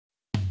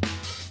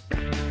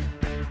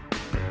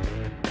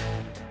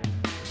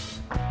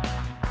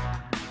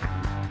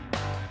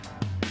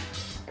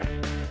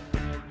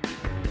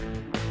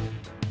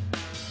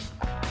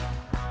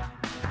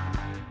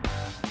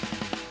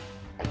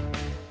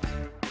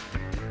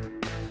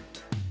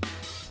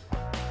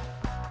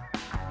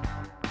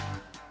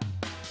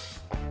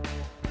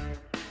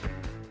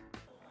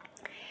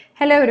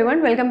Hello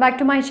everyone, welcome back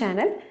to my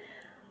channel.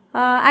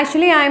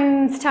 Actually,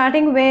 I'm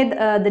starting with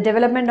the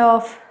development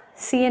of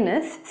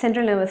CNS,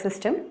 Central Nervous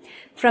System,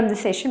 from this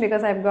session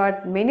because I've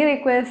got many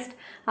requests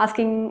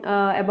asking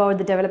about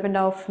the development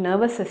of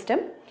nervous system.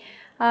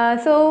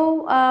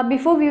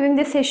 Before viewing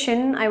this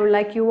session, I would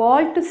like you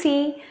all to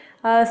see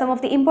some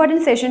of the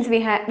important sessions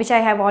which I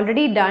have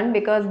already done,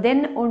 because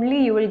then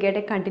only you will get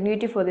a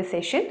continuity for this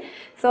session.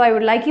 So I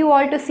would like you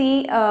all to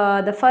see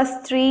the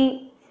first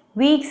 3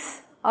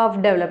 weeks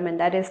of development,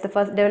 that is the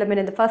first development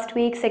in the first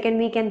week, second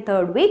week and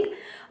third week,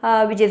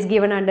 which is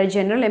given under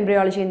general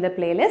embryology in the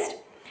playlist.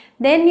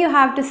 Then you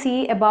have to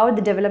see about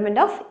the development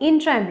of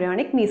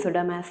intraembryonic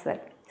mesoderm as well.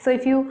 So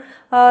if you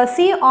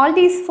see all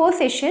these 4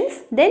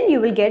 sessions, then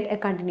you will get a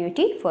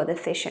continuity for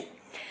this session.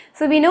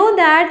 So we know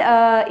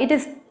that it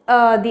is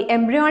the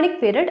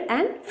embryonic period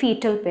and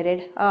fetal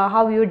period,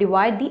 how you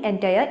divide the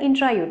entire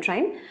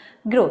intrauterine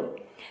growth.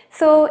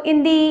 So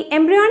in the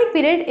embryonic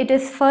period, it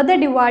is further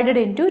divided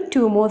into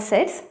 2 more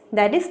sets.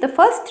 That is, the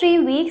first 3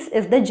 weeks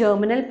is the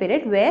germinal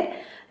period, where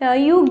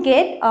you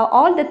get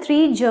all the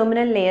 3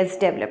 germinal layers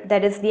developed,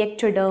 that is the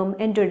ectoderm,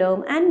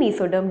 endoderm and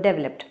mesoderm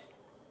developed.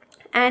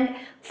 And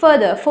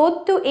further,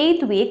 4th to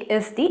 8th week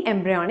is the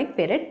embryonic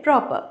period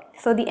proper.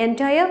 So the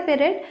entire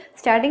period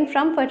starting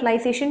from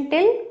fertilization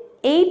till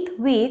 8th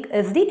week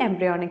is the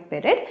embryonic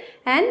period,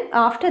 and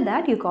after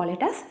that you call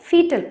it as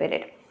fetal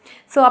period.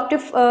 So up to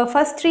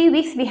first 3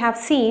 weeks we have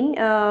seen,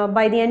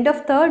 by the end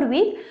of 3rd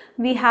week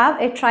we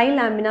have a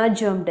trilaminar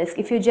germ disc.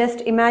 If you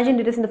just imagine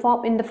it is in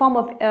the form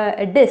of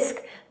a disc,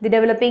 the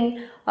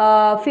developing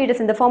fetus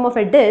in the form of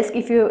a disc,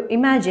 if you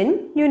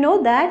imagine, you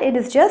know that it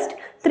is just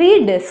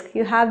 3 discs.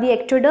 You have the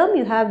ectoderm,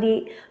 you have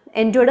the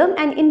endoderm,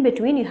 and in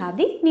between you have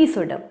the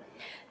mesoderm.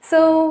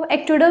 So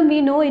ectoderm,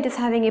 we know it is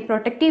having a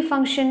protective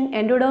function,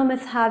 endoderm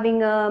is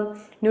having a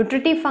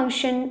nutritive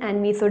function,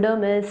 and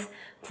mesoderm is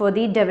for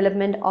the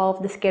development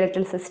of the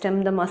skeletal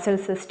system, the muscle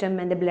system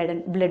and the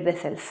blood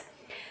vessels.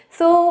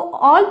 So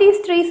all these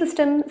 3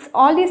 systems,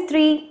 all these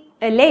 3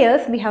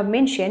 layers we have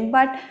mentioned,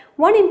 but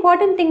one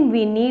important thing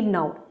we need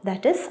now,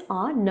 that is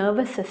our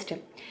nervous system.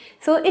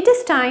 So it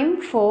is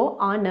time for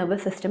our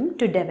nervous system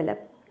to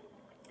develop.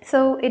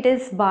 So it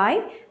is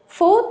by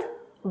 4th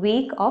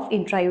week of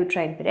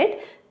intrauterine period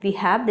we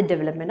have the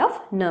development of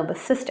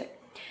nervous system.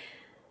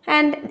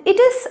 And it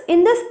is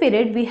in this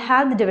period we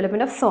have the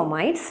development of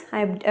somites.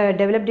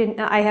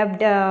 I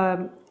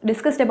have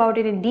discussed about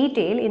it in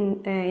detail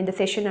in the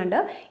session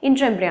under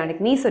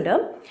intraembryonic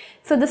mesoderm.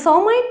 So the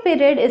somite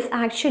period is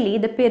actually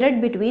the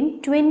period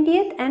between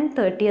 20th and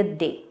 30th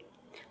day.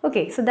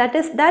 Okay, so that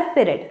is that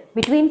period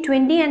between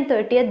 20 and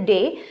 30th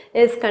day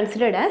is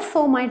considered as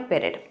somite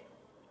period.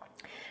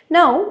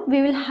 Now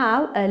we will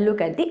have a look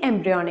at the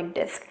embryonic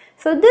disc.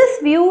 So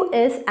this view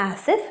is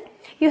as if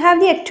you have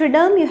the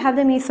ectoderm, you have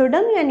the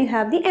mesoderm and you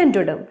have the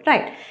endoderm,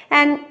 right?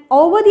 And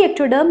over the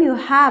ectoderm you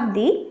have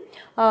the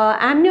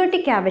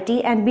amniotic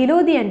cavity, and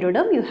below the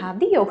endoderm you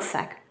have the yolk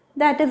sac.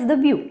 That is the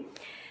view.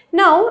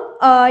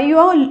 Now you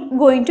are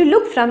going to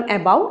look from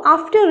above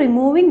after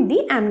removing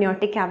the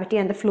amniotic cavity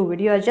and the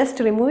fluid. You are just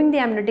removing the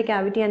amniotic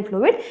cavity and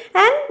fluid,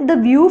 and the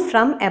view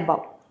from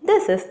above.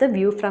 This is the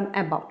view from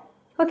above.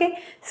 Okay,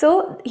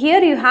 so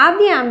here you have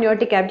the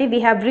amniotic cavity, we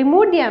have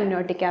removed the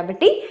amniotic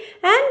cavity,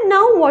 and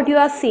now what you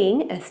are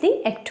seeing is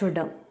the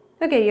ectoderm.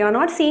 Okay, you are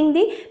not seeing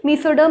the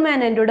mesoderm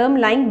and endoderm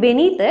lying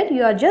beneath it,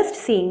 you are just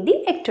seeing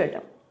the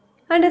ectoderm.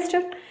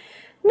 Understood?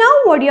 Now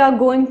what you are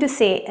going to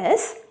say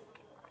is,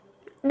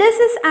 this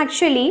is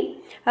actually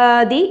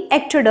the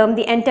ectoderm,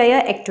 the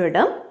entire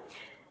ectoderm.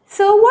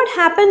 So what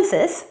happens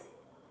is,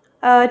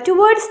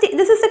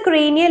 this is the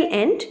cranial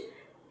end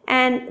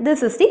and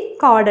this is the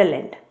caudal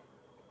end.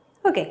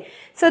 Okay,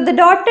 so the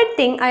dotted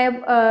thing I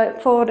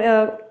have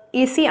for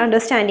easy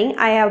understanding,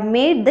 I have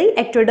made the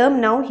ectoderm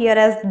now here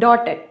as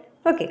dotted.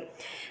 Okay,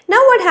 now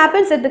what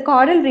happens at the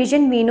caudal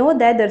region, we know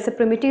that there is a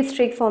primitive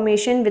streak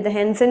formation with the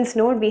Hensen's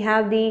node. We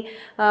have the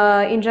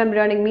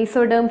intraembryonic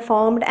mesoderm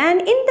formed, and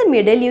in the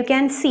middle you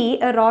can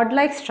see a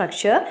rod-like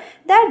structure,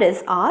 that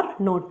is our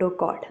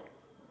notochord.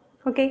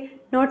 Okay,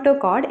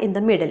 notochord in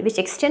the middle, which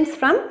extends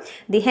from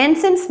the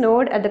Hensen's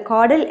node at the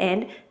caudal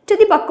end to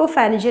the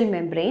buccopharyngeal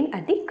membrane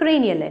at the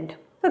cranial end.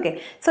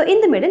 Okay, so in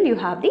the middle you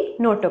have the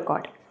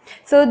notochord.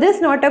 So this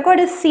notochord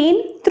is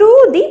seen through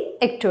the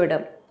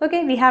ectoderm.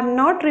 Okay, we have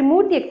not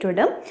removed the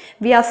ectoderm.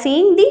 We are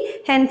seeing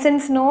the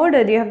Hensen's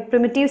node, you have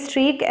primitive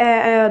streak,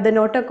 the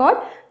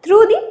notochord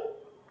through the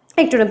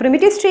ectoderm.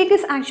 Primitive streak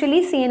is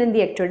actually seen in the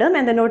ectoderm,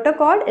 and the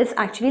notochord is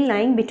actually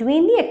lying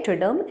between the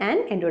ectoderm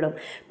and endoderm.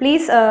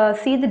 Please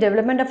see the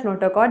development of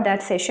notochord,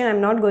 that session. I am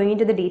not going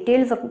into the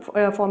details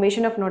of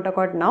formation of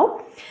notochord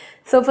now.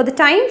 So for the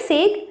time's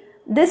sake,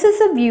 this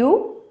is a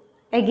view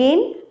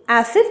again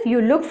as if you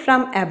look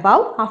from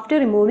above after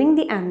removing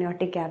the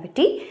amniotic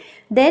cavity.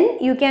 Then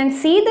you can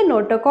see the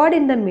notochord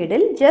in the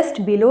middle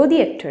just below the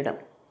ectoderm.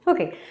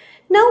 Okay,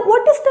 now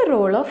what is the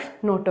role of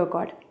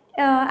notochord?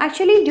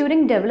 Actually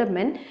during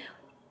development,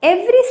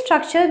 every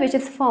structure which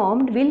is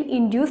formed will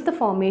induce the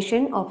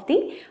formation of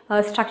the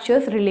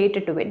structures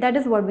related to it. That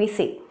is what we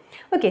say.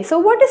 Okay, so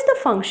what is the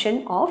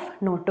function of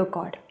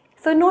notochord?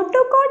 So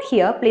notochord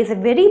here plays a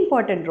very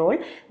important role,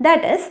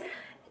 that is,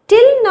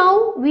 till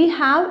now we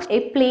have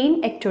a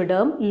plain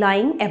ectoderm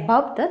lying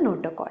above the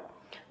notochord.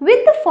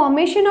 With the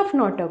formation of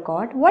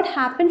notochord, what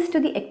happens to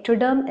the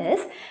ectoderm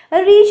is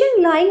a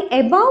region lying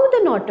above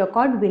the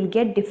notochord will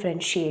get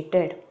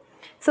differentiated.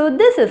 So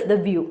this is the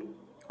view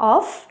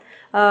of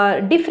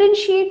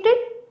differentiated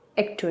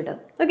ectoderm.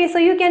 Okay, so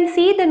you can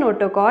see the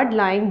notochord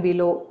lying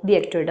below the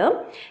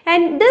ectoderm,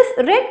 and this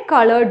red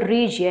colored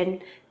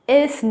region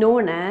is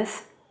known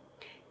as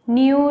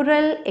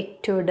neural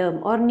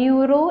ectoderm or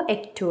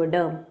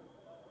neuroectoderm.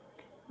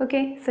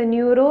 Okay, so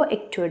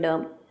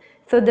neuroectoderm.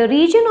 So the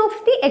region of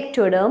the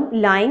ectoderm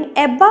lying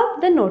above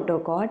the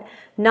notochord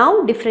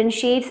now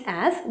differentiates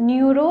as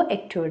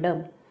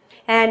neuroectoderm,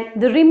 and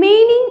the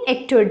remaining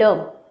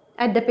ectoderm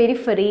at the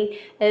periphery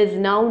is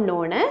now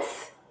known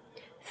as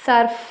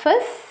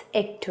surface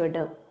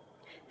ectoderm.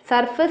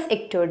 Surface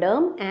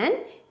ectoderm and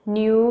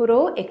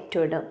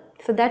neuroectoderm.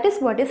 So that is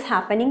what is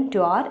happening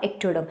to our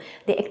ectoderm,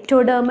 the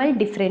ectodermal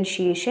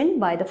differentiation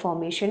by the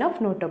formation of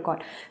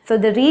notochord. So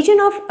the region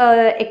of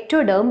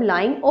ectoderm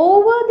lying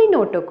over the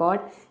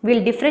notochord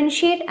will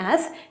differentiate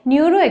as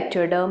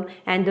neuroectoderm,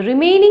 and the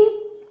remaining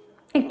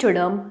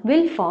ectoderm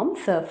will form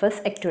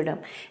surface ectoderm.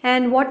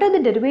 And what are the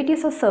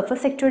derivatives of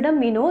surface ectoderm?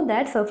 We know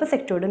that surface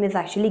ectoderm is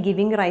actually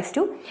giving rise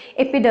to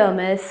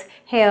epidermis,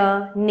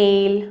 hair,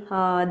 nail,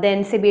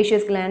 then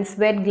sebaceous glands,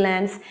 sweat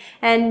glands,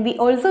 and we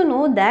also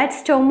know that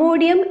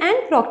stomodium and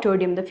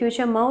proctodium, the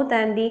future mouth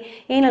and the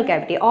anal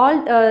cavity,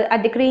 all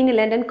at the cranial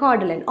end and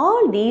caudal end,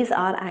 all these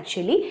are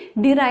actually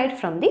derived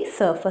from the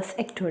surface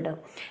ectoderm.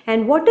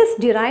 And what is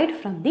derived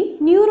from the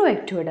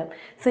neuroectoderm?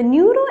 So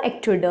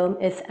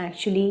neuroectoderm is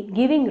actually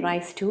giving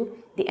rise to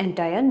the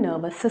entire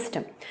nervous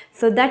system.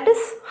 So that is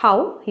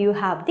how you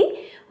have the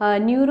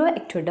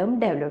neuroectoderm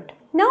developed.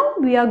 Now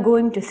we are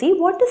going to see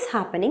what is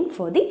happening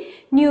for the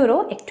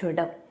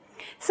neuroectoderm.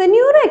 So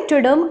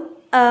neuroectoderm,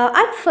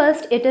 at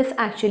first it is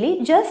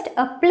actually just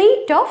a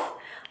plate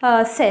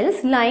of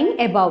cells lying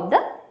above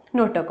the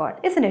notochord,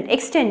 isn't it?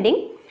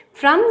 Extending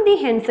from the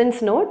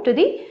Hensen's node to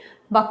the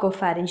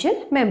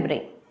buccopharyngeal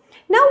membrane.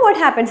 Now what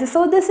happens is,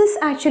 so this is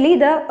actually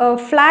the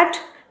flat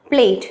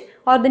plate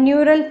or the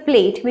neural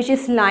plate which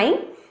is lying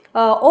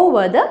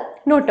over the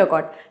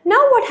notochord. Now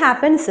what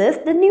happens is,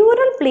 the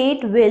neural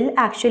plate will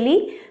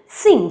actually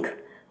sink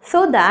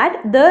so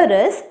that there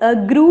is a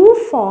groove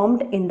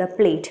formed in the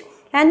plate,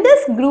 and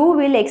this groove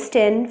will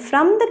extend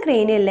from the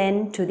cranial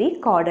end to the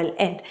caudal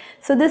end.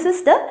 So this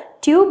is the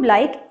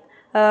tube-like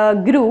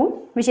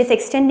groove which is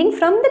extending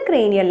from the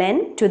cranial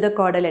end to the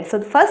caudal end.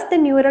 So first the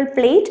neural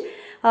plate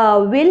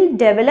will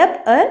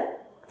develop a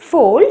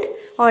fold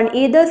on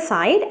either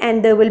side,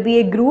 and there will be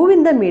a groove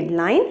in the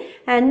midline,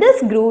 and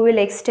this groove will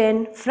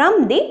extend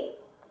from the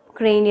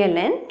cranial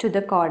end to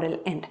the caudal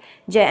end,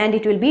 and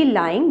it will be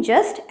lying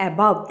just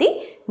above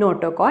the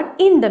notochord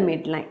in the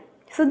midline.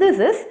 So this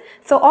is,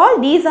 so all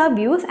these are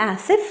views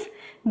as if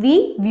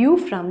we view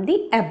from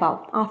the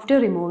above after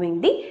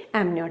removing the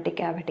amniotic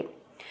cavity.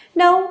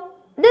 Now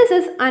this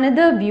is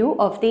another view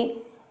of the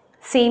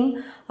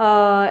same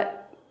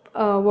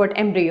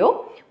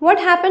embryo. What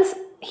happens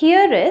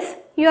here is,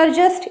 you are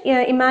just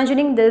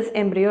imagining this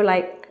embryo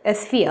like a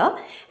sphere,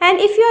 and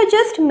if you are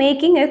just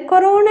making a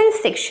coronal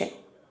section,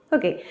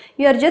 okay,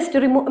 you are just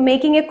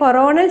making a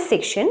coronal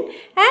section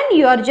and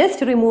you are just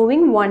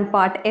removing one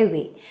part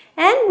away,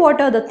 and what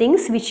are the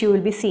things which you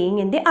will be seeing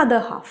in the other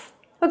half?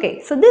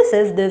 Okay, so this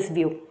is this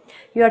view.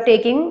 You are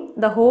taking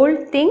the whole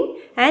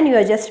thing and you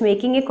are just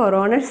making a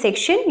coronal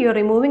section, you are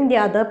removing the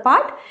other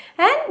part,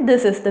 and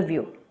this is the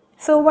view.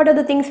 So what are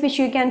the things which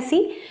you can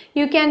see?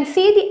 You can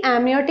see the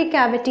amniotic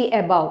cavity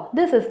above.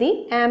 This is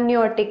the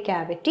amniotic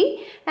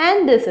cavity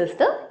and this is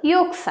the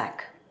yolk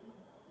sac.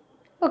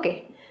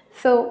 Okay,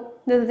 so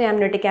this is the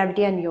amniotic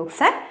cavity and yolk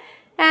sac.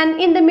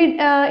 And in the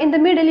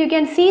middle you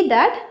can see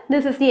that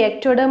this is the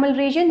ectodermal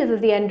region, this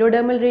is the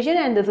endodermal region,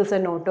 and this is a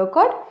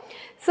notochord.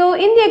 So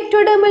in the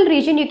ectodermal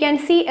region you can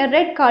see a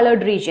red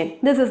colored region.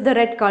 This is the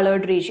red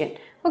colored region.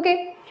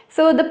 Okay.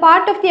 So the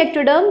part of the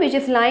ectoderm which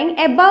is lying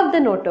above the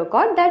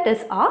notochord, that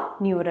is our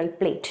neural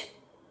plate.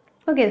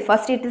 Okay,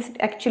 first it is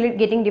actually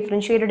getting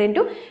differentiated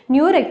into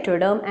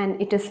neuroectoderm,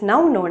 and it is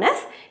now known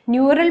as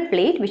neural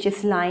plate which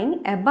is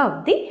lying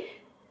above the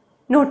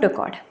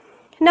notochord.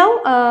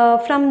 Now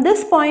from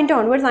this point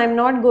onwards I am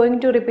not going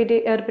to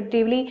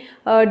repetitively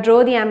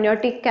draw the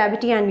amniotic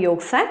cavity and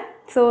yolk sac.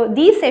 So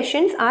these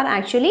sessions are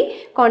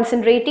actually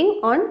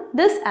concentrating on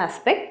this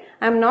aspect.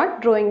 I am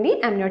not drawing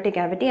the amniotic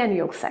cavity and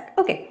yolk sac.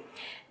 Okay.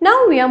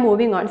 Now we are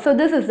moving on. So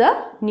this is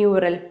the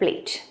neural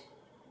plate.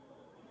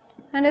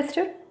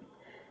 Understood?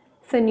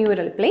 So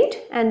neural plate,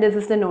 and this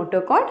is the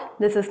notochord.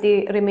 This is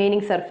the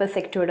remaining surface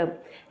ectoderm,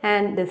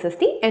 and this is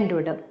the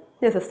endoderm.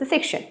 This is the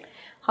section,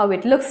 how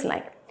it looks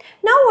like.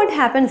 Now what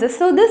happens is,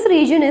 so this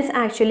region is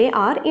actually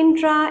our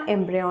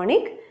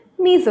intraembryonic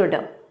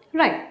mesoderm,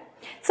 right?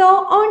 So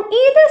on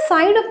either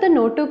side of the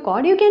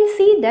notochord, you can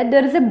see that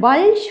there is a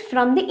bulge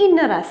from the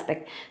inner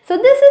aspect. So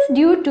this is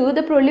due to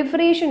the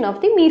proliferation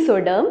of the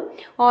mesoderm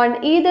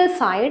on either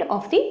side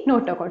of the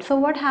notochord. So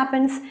what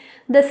happens?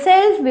 The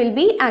cells will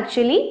be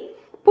actually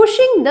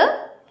pushing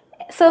the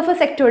surface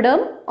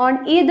ectoderm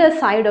on either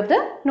side of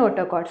the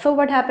notochord. So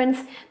what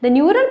happens? The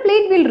neural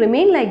plate will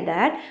remain like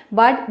that,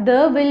 but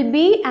there will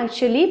be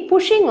actually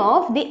pushing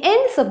off the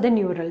ends of the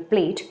neural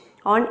plate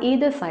on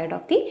either side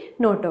of the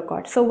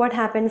notochord. So what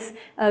happens?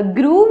 A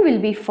groove will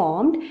be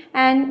formed,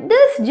 and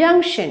this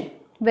junction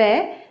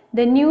where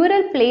the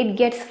neural plate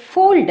gets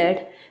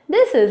folded,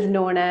 this is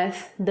known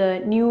as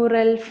the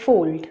neural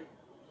fold.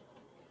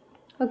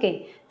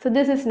 Okay, so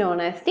this is known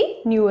as the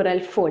neural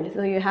fold.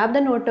 So you have the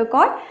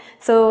notochord.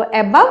 So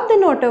above the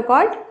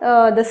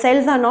notochord, the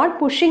cells are not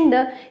pushing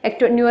the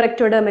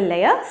neuroectodermal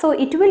layer, so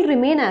it will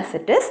remain as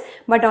it is.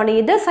 But on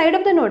either side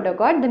of the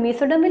notochord, the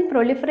mesoderm will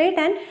proliferate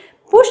and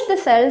push the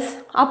cells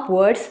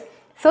upwards,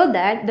 so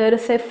that there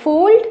is a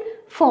fold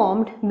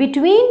formed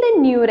between the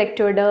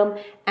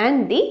neuroectoderm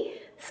and the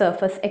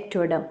surface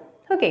ectoderm.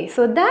 Okay,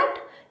 so that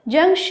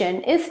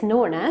junction is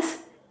known as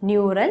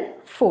neural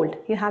fold.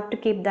 You have to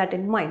keep that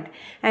in mind.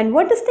 And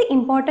what is the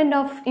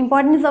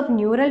importance of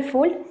neural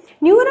fold?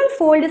 Neural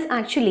fold is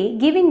actually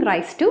giving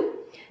rise to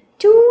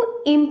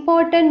two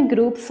important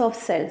groups of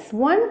cells.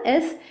 One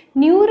is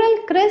neural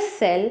crest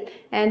cell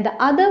and the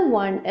other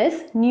one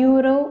is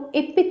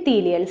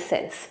neuroepithelial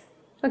cells.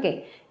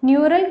 Okay,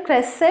 neural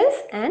crest cells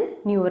and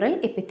neural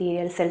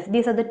epithelial cells.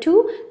 These are the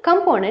two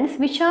components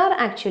which are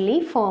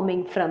actually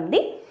forming from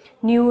the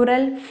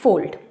neural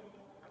fold.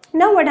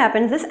 Now what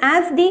happens is,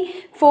 as the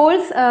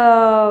folds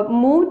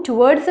move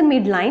towards the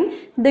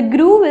midline, the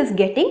groove is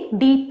getting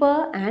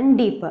deeper and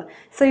deeper.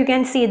 So you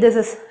can see this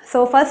is,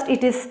 so first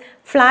it is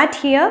flat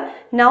here,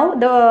 now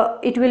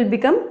it will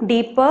become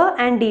deeper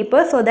and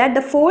deeper, so that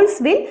the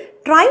folds will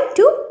try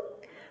to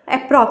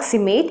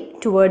approximate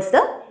towards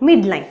the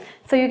midline.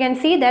 So you can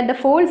see that the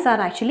folds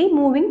are actually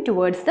moving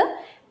towards the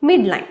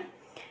midline.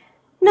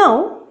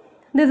 Now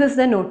this is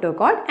the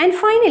notochord, and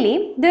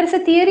finally there is a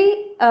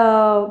theory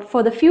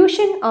for the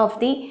fusion of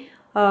the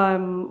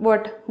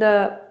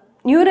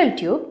neural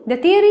tube. The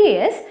theory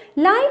is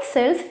like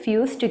cells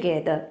fuse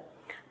together.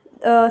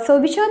 So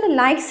which are the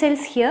like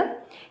cells here?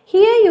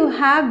 Here you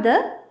have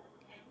the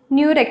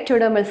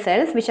neuroectodermal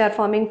cells which are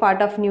forming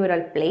part of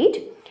neural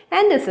plate,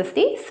 and this is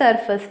the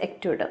surface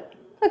ectoderm.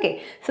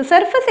 Okay, so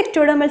surface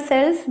ectodermal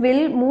cells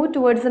will move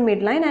towards the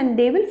midline and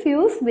they will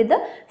fuse with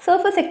the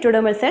surface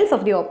ectodermal cells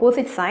of the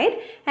opposite side,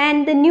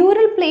 and the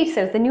neural plate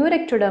cells, the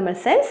neuroectodermal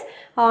cells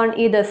on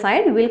either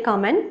side will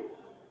come and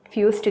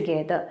fuse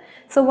together.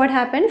 So what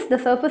happens? The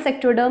surface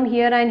ectoderm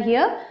here and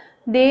here,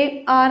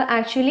 they are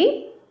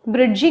actually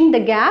bridging the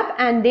gap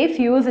and they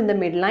fuse in the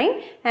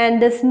midline, and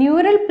this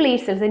neural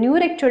plate cells, the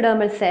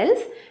neuroectodermal cells,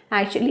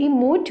 actually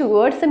move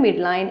towards the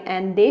midline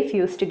and they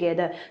fuse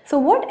together. So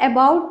what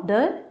about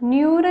the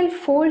neural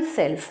fold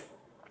cells?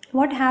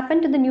 What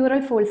happened to the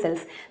neural fold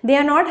cells? They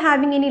are not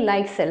having any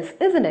like cells,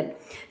 isn't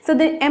it? So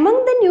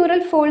among the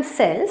neural fold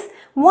cells,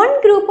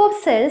 one group of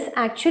cells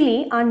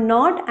actually are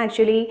not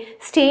actually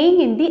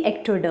staying in the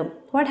ectoderm.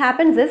 What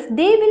happens is,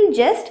 they will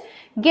just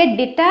get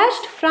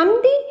detached from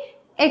the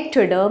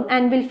ectoderm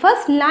and will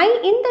first lie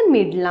in the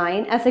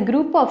midline as a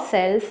group of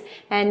cells,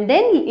 and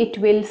then it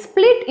will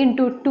split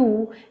into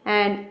two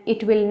and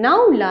it will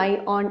now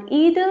lie on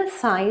either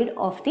side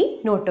of the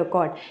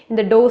notochord, in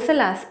the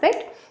dorsal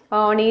aspect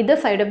on either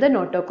side of the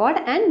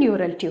notochord and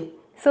neural tube.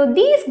 So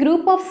these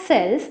group of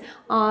cells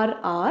are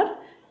our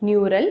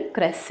neural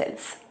crest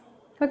cells.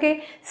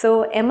 Okay,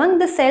 so among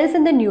the cells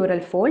in the neural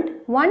fold,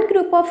 one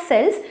group of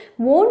cells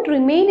won't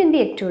remain in the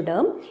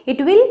ectoderm.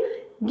 It will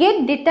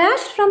get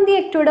detached from the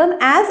ectoderm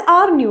as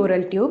our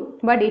neural tube,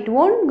 but it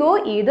won't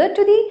go either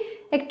to the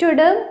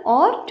ectoderm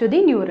or to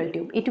the neural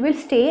tube. It will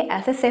stay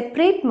as a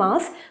separate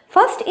mass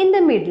first in the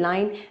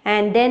midline,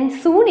 and then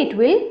soon it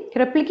will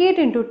replicate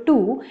into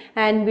two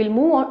and will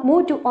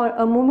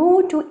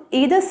move to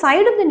either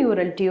side of the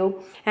neural tube,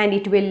 and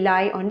it will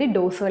lie on the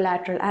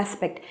dorsolateral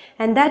aspect,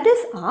 and that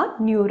is our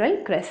neural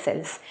crest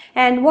cells.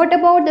 And what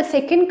about the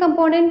second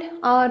component,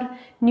 our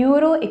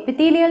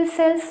neuroepithelial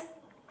cells?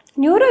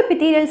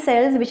 Neuroepithelial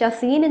cells which are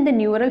seen in the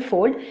neural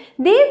fold,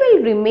 they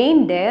will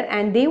remain there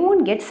and they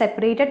won't get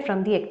separated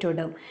from the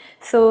ectoderm.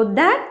 So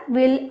that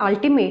will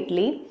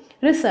ultimately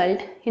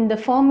result in the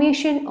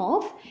formation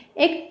of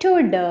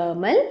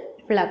ectodermal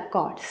plug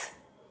cords.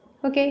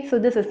 Okay, so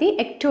this is the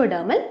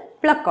ectodermal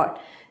plug cord.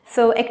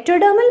 So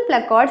ectodermal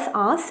plug cords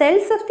are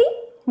cells of the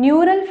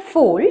neural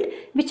fold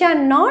which are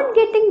not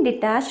getting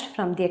detached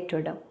from the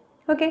ectoderm.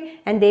 Okay,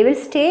 and they will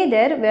stay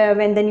there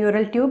when the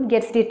neural tube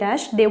gets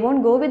detached. They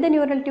won't go with the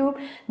neural tube,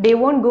 they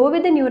won't go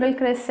with the neural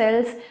crest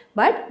cells,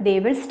 but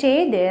they will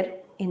stay there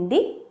in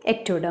the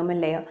ectodermal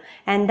layer,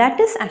 and that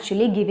is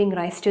actually giving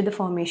rise to the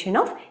formation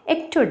of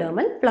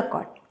ectodermal plug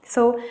cord.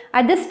 So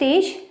at this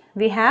stage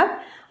we have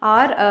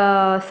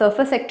our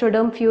surface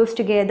ectoderm fused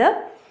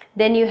together.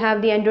 then you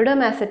have the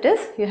endoderm as it is,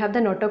 you have the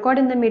notochord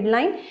in the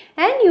midline,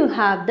 and you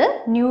have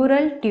the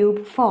neural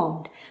tube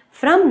formed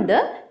from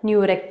the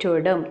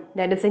neuroectoderm,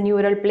 that is a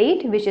neural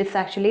plate which is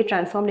actually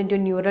transformed into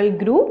neural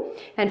groove,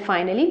 and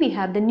finally we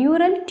have the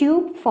neural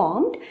tube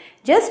formed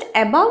just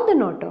above the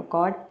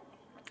notochord,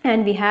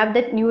 and we have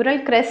the neural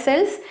crest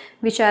cells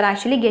which are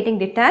actually getting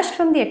detached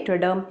from the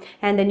ectoderm,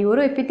 and the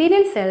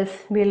neuroepithelial cells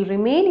will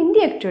remain in the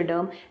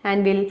ectoderm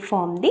and will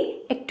form the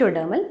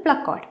ectodermal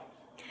placard.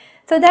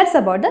 So that's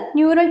about the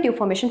neural tube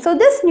formation. So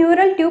this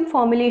neural tube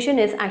formulation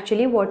is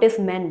actually what is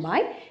meant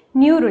by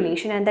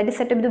neurulation, and that is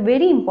set up the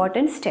very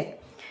important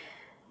step.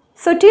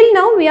 So till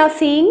now we are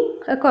seeing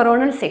a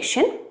coronal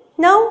section.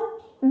 Now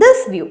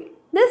this view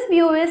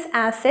is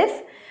as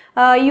if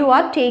you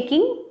are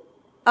taking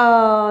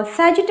a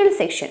sagittal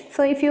section.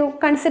 So if you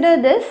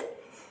consider this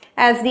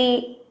as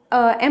the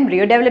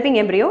embryo, developing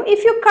embryo,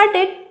 if you cut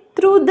it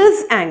through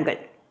this angle,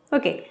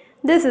 okay,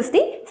 this is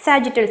the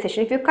sagittal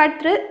section. If you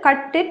cut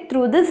it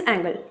through this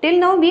angle, till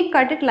now we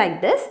cut it like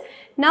this.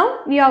 Now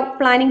we are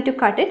planning to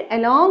cut it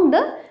along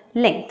the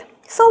length.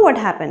 So what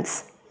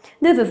happens?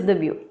 This is the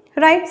view,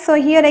 right? So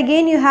here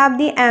again you have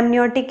the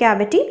amniotic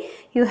cavity,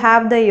 you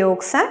have the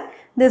yolk sac,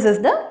 this is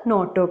the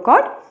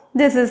notochord,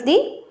 this is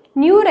the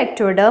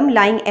neuroectoderm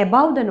lying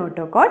above the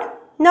notochord.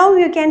 Now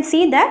you can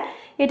see that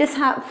it is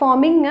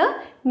forming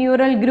a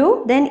neural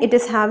groove, then it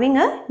is having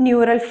a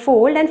neural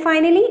fold, and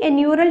finally a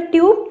neural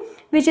tube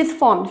which is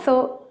formed.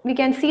 So we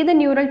can see the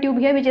neural tube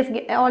here which is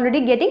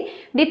already getting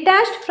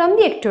detached from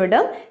the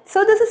ectoderm.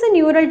 So this is a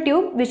neural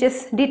tube which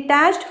is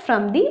detached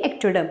from the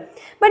ectoderm.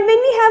 But when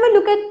we have a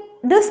look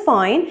at this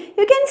point,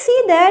 you can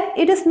see that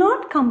it is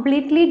not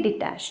completely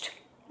detached,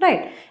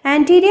 right?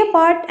 Anterior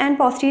part and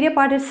posterior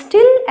part is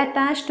still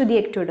attached to the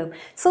ectoderm.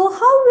 So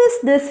how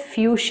is this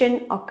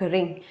fusion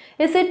occurring?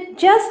 Is it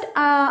just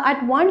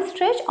at one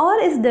stretch, or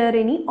is there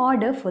any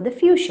order for the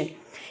fusion?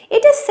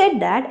 It is said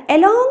that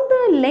along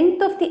the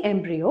length of the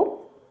embryo,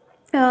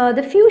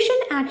 the fusion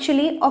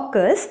actually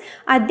occurs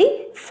at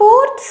the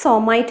 4th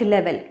somite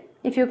level.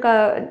 If you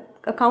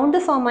count the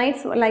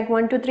somites like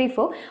 1, 2, 3,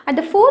 4, at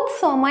the 4th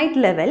somite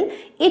level,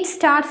 it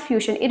starts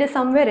fusion. It is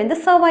somewhere in the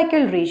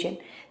cervical region.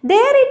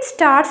 There it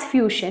starts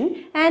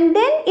fusion, and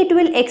then it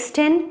will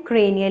extend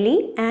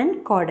cranially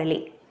and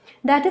caudally.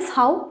 That is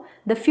how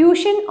the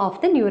fusion of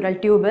the neural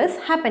tube is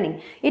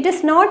happening. It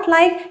is not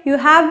like you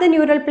have the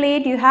neural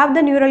plate, you have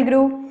the neural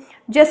groove,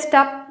 just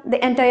up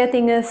the entire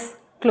thing is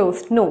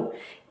closed. No,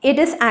 it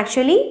is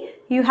actually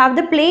you have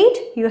the plate,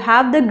 you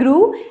have the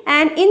groove,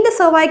 and in the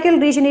cervical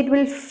region it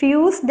will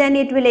fuse, then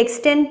it will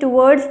extend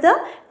towards the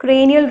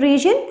cranial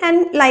region,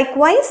 and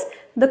likewise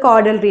the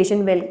caudal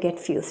region will get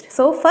fused.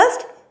 So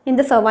first in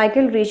the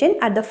cervical region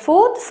at the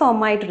 4th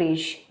somite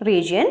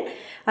region,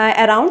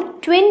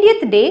 around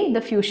 20th day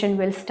the fusion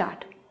will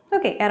start.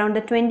 Okay, around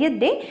the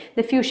 20th day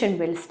the fusion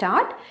will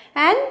start,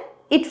 and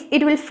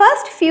it will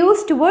first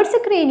fuse towards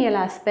the cranial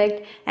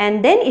aspect,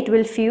 and then it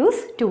will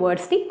fuse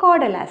towards the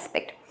caudal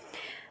aspect.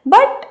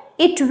 But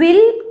it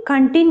will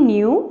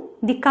continue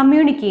the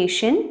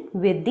communication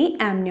with the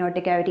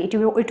amniotic cavity.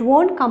 It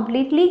won't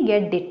completely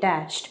get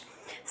detached.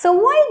 So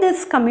why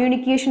this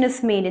communication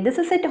is maintained? This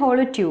is a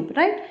hollow tube,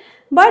 right?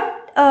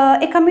 But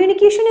a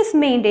communication is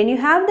maintained. You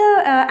have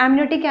the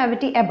amniotic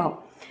cavity above.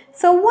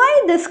 So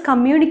why this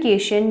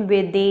communication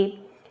with the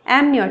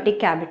amniotic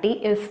cavity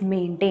is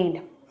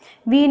maintained?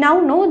 We now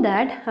know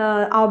that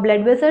our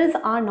blood vessels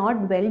are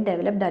not well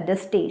developed at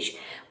this stage,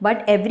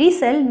 but every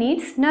cell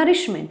needs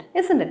nourishment,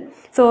 isn't it?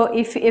 So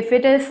if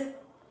it is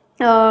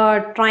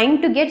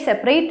trying to get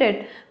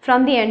separated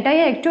from the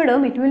entire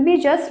ectoderm, it will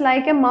be just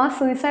like a mass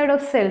suicide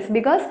of cells,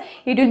 because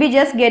it will be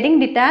just getting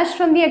detached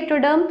from the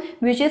ectoderm,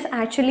 which is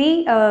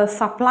actually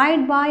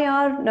supplied by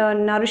our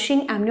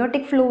nourishing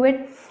amniotic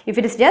fluid. If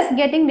it is just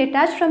getting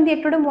detached from the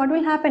ectoderm, what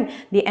will happen?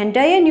 The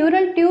entire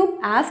neural tube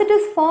as it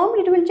is formed,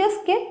 it will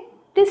just get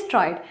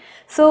destroyed.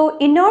 So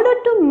in order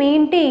to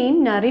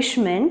maintain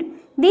nourishment,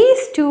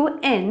 these two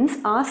ends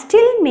are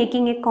still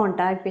making a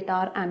contact with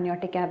our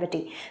amniotic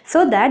cavity,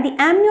 so that the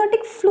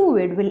amniotic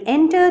fluid will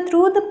enter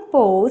through the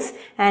pores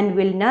and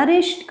will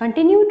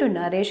continue to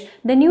nourish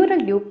the neural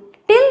tube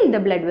till the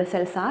blood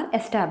vessels are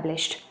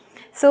established.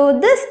 So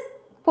this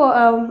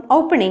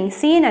opening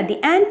seen at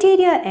the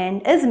anterior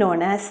end is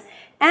known as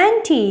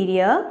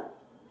anterior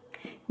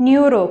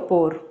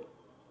neuropore.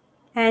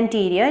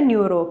 Anterior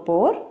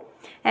neuropore.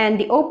 And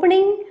the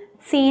opening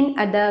seen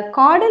at the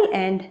caudal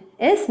end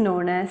is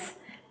known as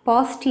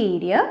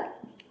posterior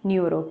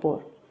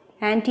neuropore.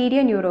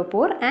 Anterior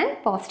neuropore and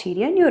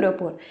posterior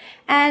neuropore.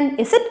 And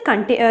is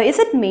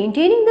it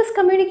maintaining this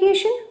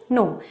communication?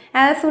 No.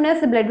 As soon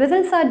as the blood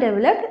vessels are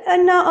developed,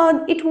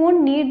 it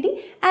won't need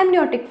the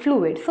amniotic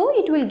fluid, so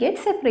it will get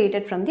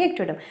separated from the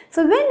ectoderm.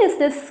 So when is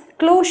this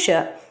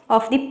closure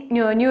of the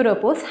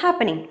neuropores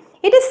happening?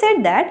 It is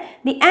said that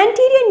the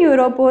anterior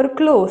neuropore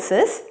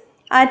closes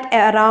at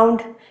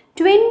around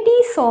 20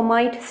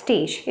 somite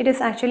stage. It is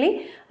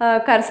actually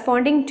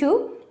corresponding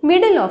to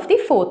middle of the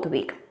 4th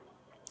week,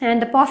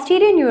 and the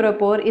posterior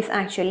neuropore is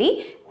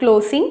actually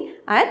closing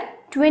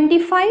at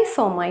 25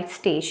 somoid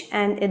stage,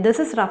 and this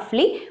is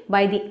roughly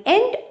by the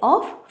end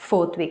of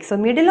 4th week. So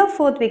middle of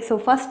 4th week. So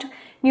first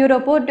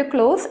neuropore to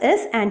close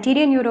is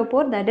anterior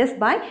neuropore, that is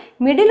by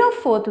middle of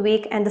 4th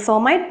week, and the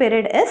somoid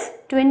period is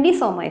 20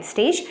 somoid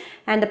stage,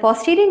 and the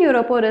posterior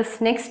neuropore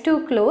is next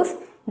to close,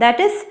 that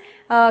is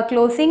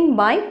closing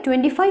by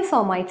 25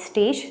 somoid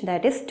stage,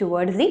 that is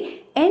towards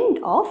the end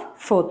of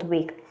 4th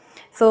week.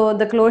 So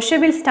the closure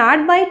will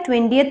start by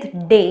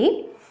 20th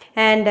day,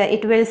 and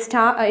it will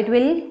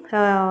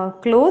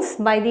close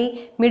by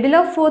the middle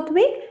of 4th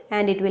week,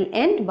 and it will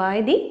end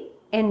by the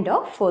end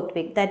of 4th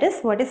week. That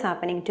is what is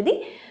happening to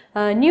the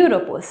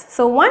neuropores.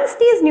 So once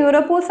these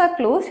neuropores are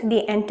closed,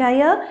 the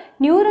entire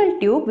neural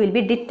tube will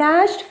be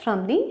detached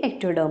from the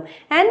ectoderm,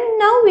 and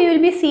now we will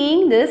be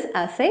seeing this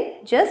as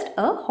just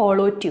a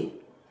hollow tube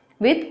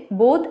with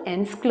both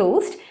ends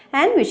closed,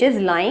 and which is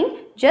lying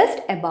just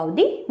above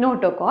the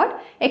notochord,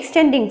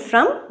 extending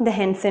from the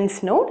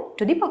Hensen's node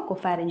to the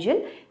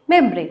buccopharyngeal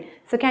membrane.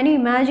 So can you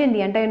imagine, the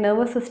entire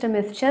nervous system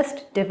is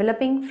just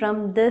developing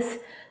from this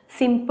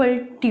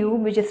simple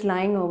tube which is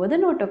lying over the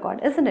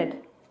notochord, isn't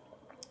it?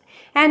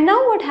 And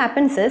now what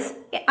happens is,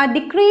 at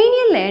the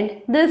cranial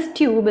end, this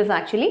tube is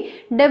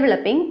actually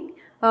developing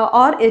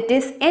or it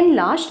is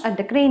enlarged at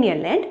the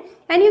cranial end,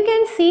 and you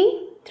can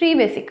see 3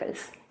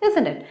 vesicles,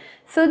 isn't it?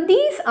 So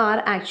these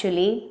are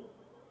actually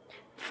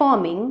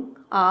forming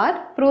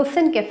our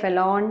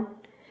prosencephalon,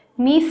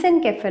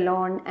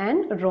 mesencephalon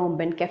and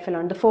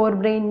rhombencephalon, the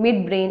forebrain,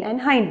 midbrain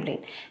and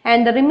hindbrain.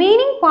 And the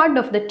remaining part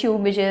of the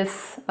tube which is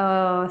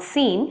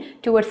seen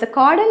towards the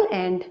caudal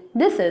end,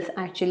 this is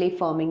actually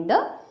forming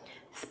the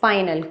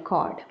spinal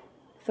cord.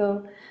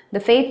 So the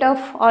fate of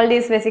all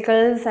these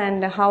vesicles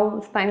and how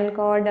spinal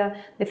cord,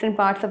 different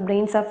parts of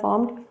brains are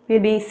formed, we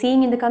will be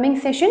seeing in the coming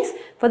sessions.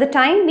 For the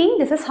time being,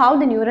 this is how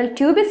the neural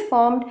tube is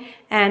formed,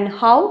 and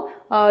how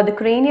the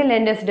cranial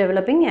end is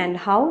developing, and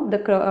how the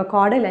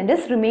caudal end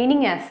is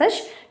remaining as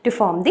such to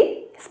form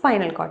the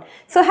spinal cord.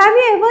 So have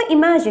you ever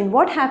imagined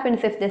what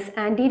happens if this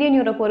anterior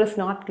neuropore is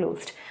not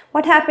closed?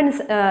 What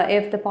happens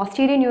if the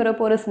posterior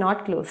neuropore is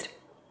not closed?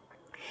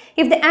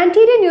 If the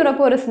anterior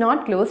neuropore is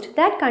not closed,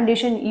 that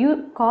condition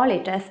you call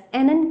it as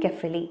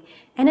anencephaly.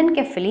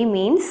 Anencephaly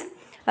means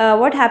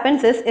what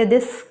happens is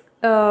this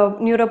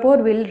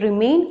neuropore will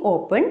remain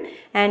open,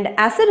 and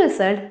as a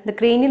result the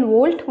cranial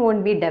vault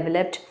won't be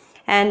developed,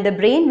 and the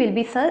brain will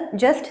be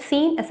just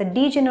seen as a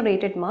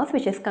degenerated mass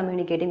which is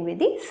communicating with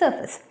the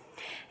surface.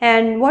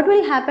 And what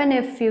will happen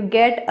if you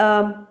get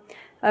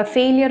a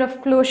failure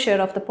of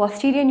closure of the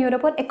posterior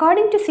neuropore?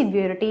 According to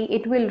severity,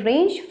 it will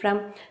range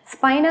from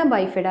spina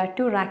bifida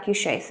to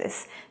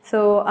rachis.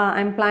 So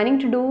I am planning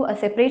to do a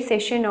separate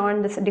session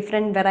on this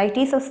different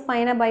varieties of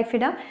spina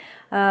bifida.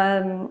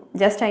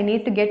 Just I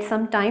need to get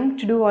some time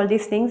to do all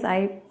these things.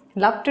 I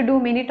love to do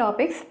many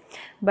topics,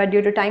 but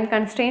due to time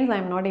constraints I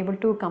am not able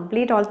to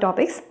complete all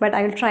topics, but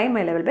I will try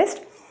my level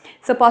best.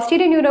 So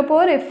posterior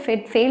neuropore, if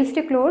it fails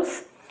to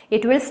close,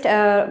 it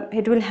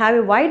will have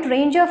a wide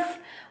range of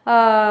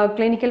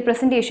clinical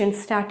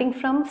presentations, starting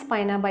from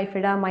spina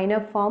bifida minor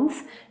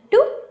forms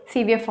to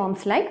severe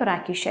forms like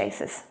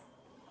rachis.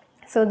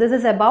 So this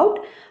is about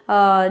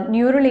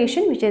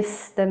neurulation, which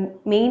is the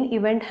main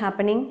event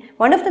happening,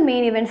 one of the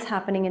main events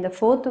happening in the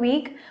 4th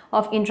week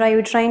of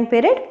intrauterine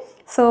period.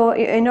 So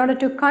in order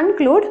to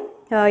conclude,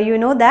 you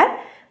know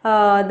that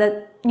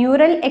the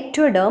neural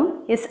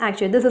ectoderm is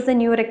actually, this is the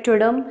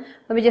neuroectoderm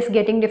which is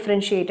getting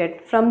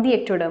differentiated from the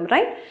ectoderm,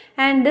 right?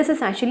 And this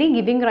is actually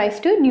giving rise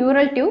to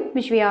neural tube,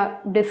 which we have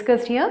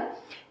discussed here.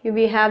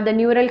 We have the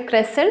neural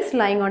crest cells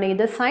lying on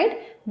either side.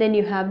 Then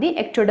you have the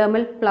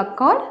ectodermal plug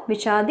cord,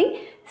 which are the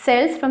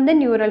cells from the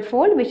neural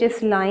fold which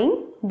is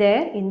lying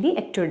there in the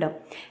ectoderm.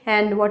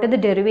 And what are the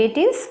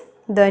derivatives?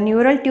 The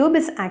neural tube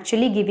is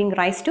actually giving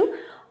rise to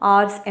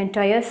our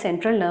entire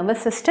central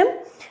nervous system.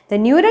 The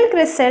neural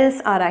crest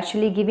cells are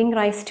actually giving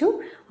rise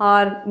to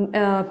our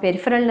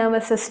peripheral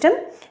nervous system,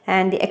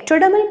 and the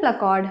ectodermal plug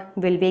cord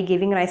will be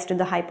giving rise to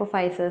the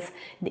hypophysis,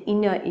 the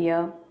inner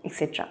ear,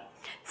 etc.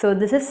 So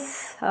this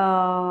is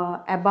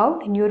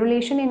about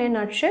neurulation in a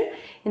nutshell.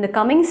 In the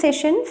coming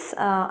sessions,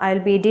 I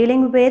will be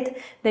dealing with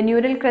the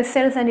neural crest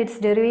cells and its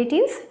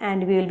derivatives,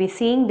 and we will be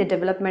seeing the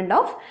development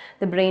of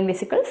the brain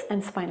vesicles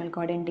and spinal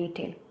cord in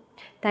detail.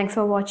 Thanks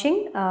for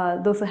watching.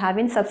 Those who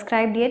haven't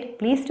subscribed yet,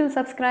 please do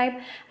subscribe,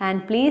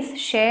 and please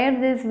share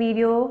this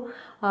video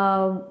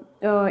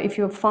if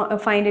you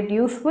find it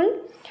useful,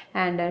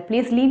 and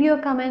please leave your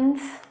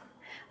comments.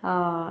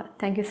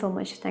 Thank you so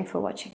much. Thanks for watching.